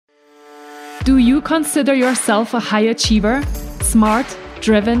Do you consider yourself a high achiever? Smart,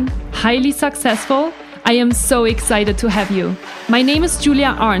 driven, highly successful? I am so excited to have you. My name is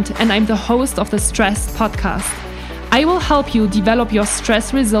Julia Arndt and I'm the host of the Stress Podcast. I will help you develop your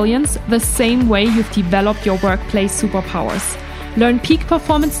stress resilience the same way you've developed your workplace superpowers. Learn peak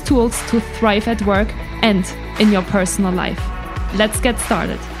performance tools to thrive at work and in your personal life. Let's get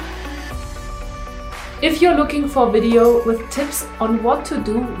started. If you're looking for a video with tips on what to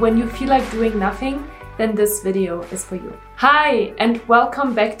do when you feel like doing nothing, then this video is for you. Hi, and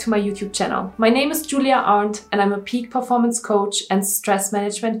welcome back to my YouTube channel. My name is Julia Arndt and I'm a peak performance coach and stress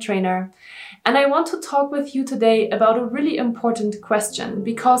management trainer. And I want to talk with you today about a really important question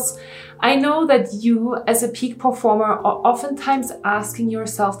because I know that you as a peak performer are oftentimes asking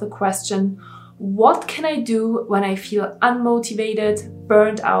yourself the question, what can I do when I feel unmotivated,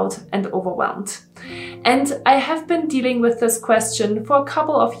 burned out, and overwhelmed? And I have been dealing with this question for a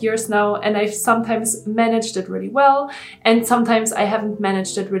couple of years now, and I've sometimes managed it really well, and sometimes I haven't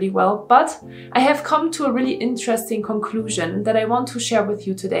managed it really well, but I have come to a really interesting conclusion that I want to share with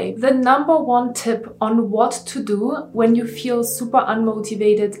you today. The number one tip on what to do when you feel super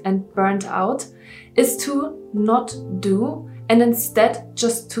unmotivated and burned out is to not do and instead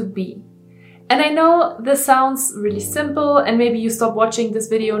just to be. And I know this sounds really simple and maybe you stop watching this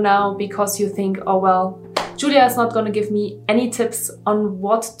video now because you think, oh well, Julia is not going to give me any tips on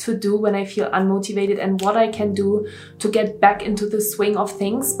what to do when I feel unmotivated and what I can do to get back into the swing of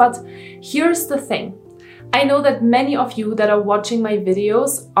things. But here's the thing. I know that many of you that are watching my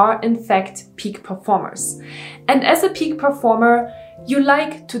videos are in fact peak performers. And as a peak performer, you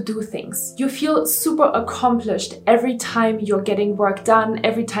like to do things. You feel super accomplished every time you're getting work done,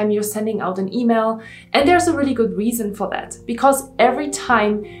 every time you're sending out an email. And there's a really good reason for that. Because every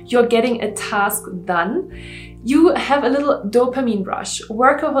time you're getting a task done, you have a little dopamine rush.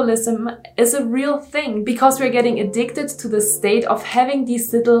 Workaholism is a real thing because we're getting addicted to the state of having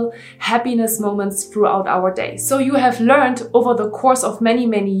these little happiness moments throughout our day. So you have learned over the course of many,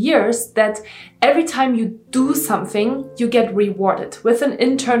 many years that every time you do something, you get rewarded with an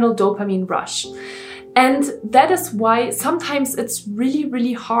internal dopamine rush. And that is why sometimes it's really,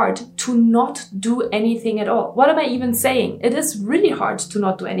 really hard to not do anything at all. What am I even saying? It is really hard to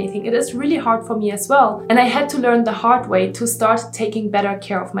not do anything. It is really hard for me as well. And I had to learn the hard way to start taking better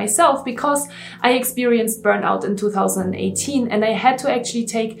care of myself because I experienced burnout in 2018 and I had to actually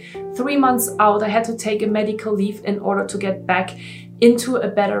take 3 months out. I had to take a medical leave in order to get back into a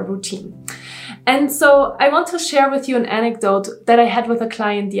better routine. And so I want to share with you an anecdote that I had with a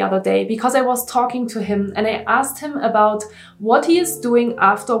client the other day because I was talking to him and I asked him about what he is doing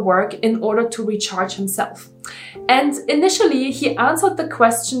after work in order to recharge himself. And initially he answered the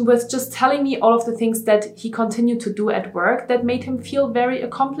question with just telling me all of the things that he continued to do at work that made him feel very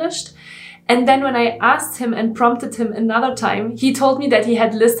accomplished. And then when I asked him and prompted him another time, he told me that he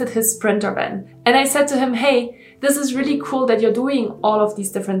had listed his Sprinter van. And I said to him, hey, this is really cool that you're doing all of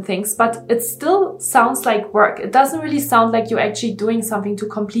these different things, but it still sounds like work. It doesn't really sound like you're actually doing something to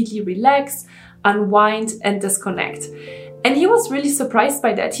completely relax, unwind, and disconnect. And he was really surprised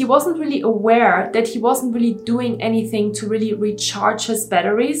by that. He wasn't really aware that he wasn't really doing anything to really recharge his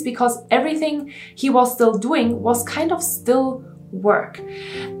batteries because everything he was still doing was kind of still work.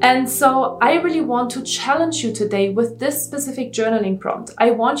 And so I really want to challenge you today with this specific journaling prompt.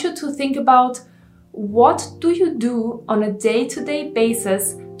 I want you to think about what do you do on a day-to-day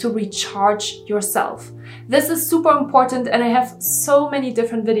basis to recharge yourself? This is super important and I have so many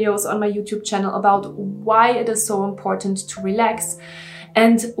different videos on my YouTube channel about why it is so important to relax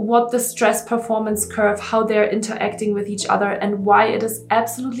and what the stress performance curve, how they're interacting with each other and why it is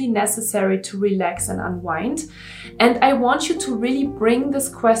absolutely necessary to relax and unwind. And I want you to really bring this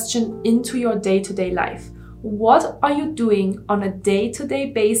question into your day-to-day life. What are you doing on a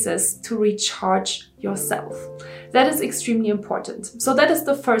day-to-day basis to recharge yourself? That is extremely important. So that is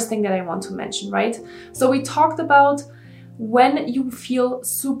the first thing that I want to mention, right? So we talked about when you feel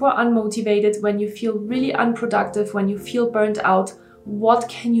super unmotivated, when you feel really unproductive, when you feel burnt out, what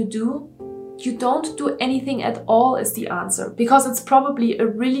can you do? You don't do anything at all is the answer because it's probably a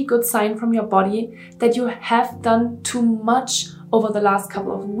really good sign from your body that you have done too much over the last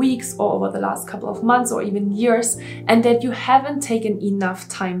couple of weeks or over the last couple of months or even years and that you haven't taken enough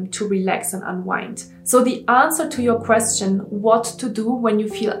time to relax and unwind. So the answer to your question, what to do when you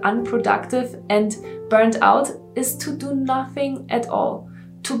feel unproductive and burnt out, is to do nothing at all,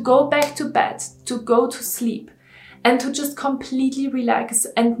 to go back to bed, to go to sleep, and to just completely relax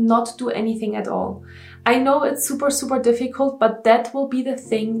and not do anything at all. I know it's super difficult, but that will be the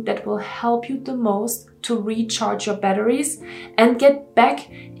thing that will help you the most to recharge your batteries and get back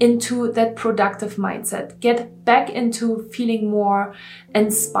into that productive mindset, get back into feeling more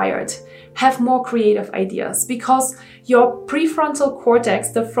inspired, have more creative ideas, because your prefrontal cortex,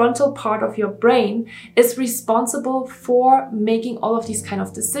 the frontal part of your brain, is responsible for making all of these kind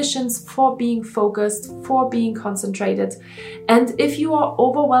of decisions, for being focused, for being concentrated. And if you are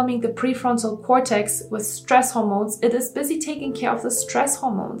overwhelming the prefrontal cortex with stress hormones, it is busy taking care of the stress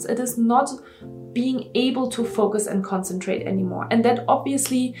hormones. It is not being able to focus and concentrate anymore. And that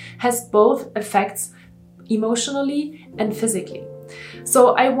obviously has both effects emotionally and physically.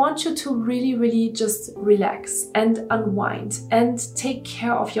 So I want you to really just relax and unwind and take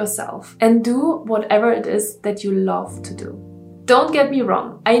care of yourself and do whatever it is that you love to do. Don't get me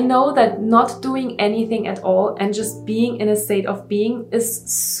wrong. I know that not doing anything at all and just being in a state of being is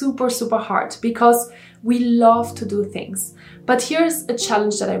super hard, because we love to do things. But here's a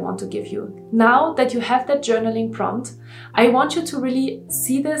challenge that I want to give you. Now that you have that journaling prompt, I want you to really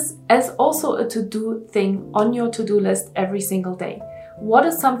see this as also a to-do thing on your to-do list every single day. What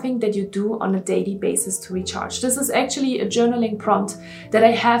is something that you do on a daily basis to recharge? This is actually a journaling prompt that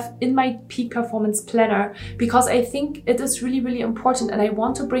I have in my Peak Performance Planner, because I think it is really important, and I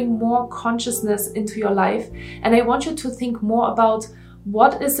want to bring more consciousness into your life. And I want you to think more about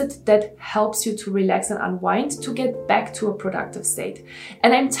what is it that helps you to relax and unwind to get back to a productive state.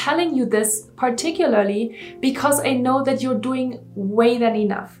 And I'm telling you this particularly because I know that you're doing way than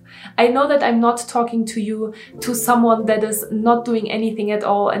enough. I know that I'm not talking to you, to someone that is not doing anything at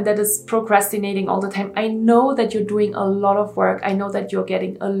all and that is procrastinating all the time. I know that you're doing a lot of work. I know that you're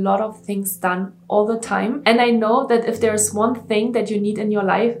getting a lot of things done all the time. And I know that if there's one thing that you need in your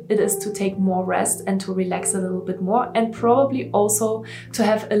life, it is to take more rest and to relax a little bit more, and probably also to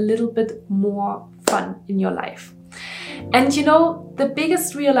have a little bit more fun in your life. And you know, the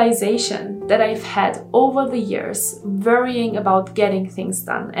biggest realization that I've had over the years, worrying about getting things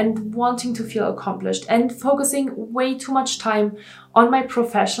done and wanting to feel accomplished and focusing way too much time on my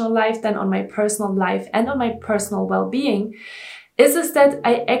professional life than on my personal life and on my personal well-being, is that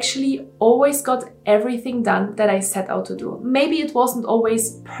I actually always got everything done that I set out to do. Maybe it wasn't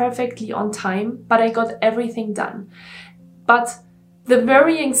always perfectly on time, but I got everything done. But the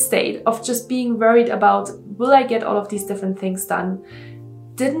worrying state of just being worried about, will I get all of these different things done,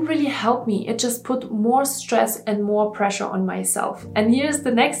 didn't really help me. It just put more stress and more pressure on myself. And here's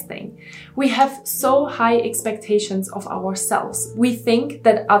the next thing. We have so high expectations of ourselves. We think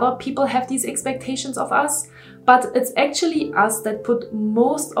that other people have these expectations of us, but it's actually us that put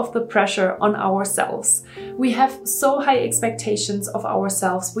most of the pressure on ourselves. We have so high expectations of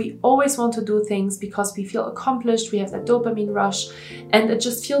ourselves. We always want to do things because we feel accomplished. We have that dopamine rush, and it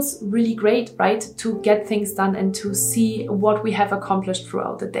just feels really great, right? To get things done and to see what we have accomplished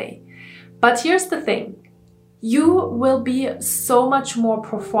throughout the day. But here's the thing. You will be so much more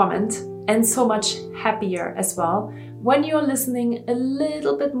performant and so much happier as well when you're listening a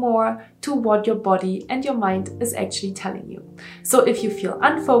little bit more to what your body and your mind is actually telling you. So if you feel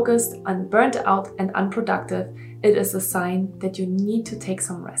unfocused, unburnt out, and unproductive, it is a sign that you need to take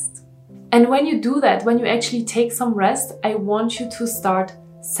some rest. And when you do that, when you actually take some rest, I want you to start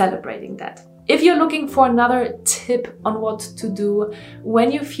celebrating that. If you're looking for another tip on what to do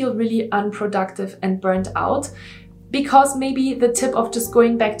when you feel really unproductive and burnt out, because maybe the tip of just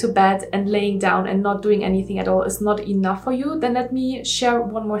going back to bed and laying down and not doing anything at all is not enough for you, then let me share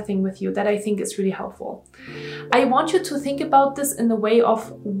one more thing with you that I think is really helpful. I want you to think about this in the way of,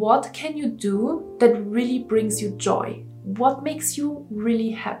 what can you do that really brings you joy? What makes you really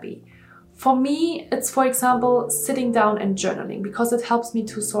happy? For me, it's, for example, sitting down and journaling, because it helps me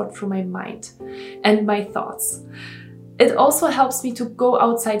to sort through my mind and my thoughts. It also helps me to go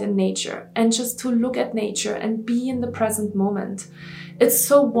outside in nature and just to look at nature and be in the present moment. It's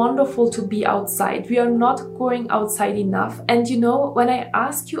so wonderful to be outside. We are not going outside enough. And you know, when I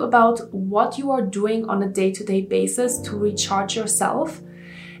ask you about what you are doing on a day-to-day basis to recharge yourself,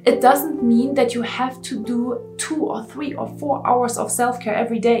 it doesn't mean that you have to do 2 or 3 or 4 hours of self-care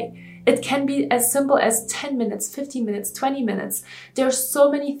every day. It can be as simple as 10 minutes, 15 minutes, 20 minutes. There are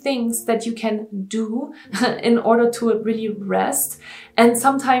so many things that you can do in order to really rest. And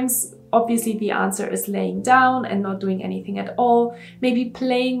sometimes, obviously, the answer is laying down and not doing anything at all. Maybe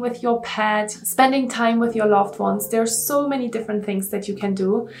playing with your pet, spending time with your loved ones. There are so many different things that you can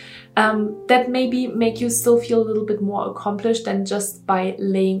do that maybe make you still feel a little bit more accomplished than just by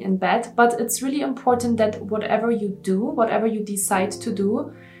laying in bed. But it's really important that whatever you do, whatever you decide to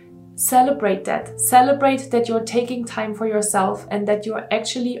do, celebrate that. Celebrate that you're taking time for yourself and that you're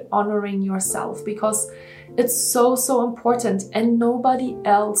actually honoring yourself, because it's so, so important, and nobody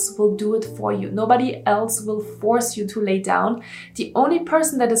else will do it for you. Nobody else will force you to lay down. The only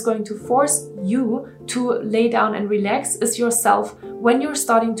person that is going to force you to lay down and relax is yourself when you're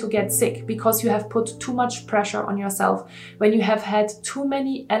starting to get sick, because you have put too much pressure on yourself, when you have had too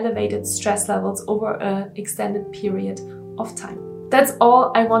many elevated stress levels over an extended period of time. That's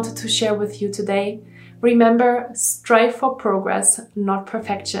all I wanted to share with you today. Remember, strive for progress, not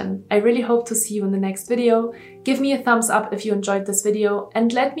perfection. I really hope to see you in the next video. Give me a thumbs up if you enjoyed this video,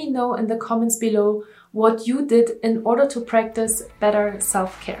 and let me know in the comments below what you did in order to practice better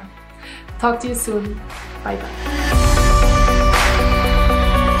self-care. Talk to you soon. Bye bye.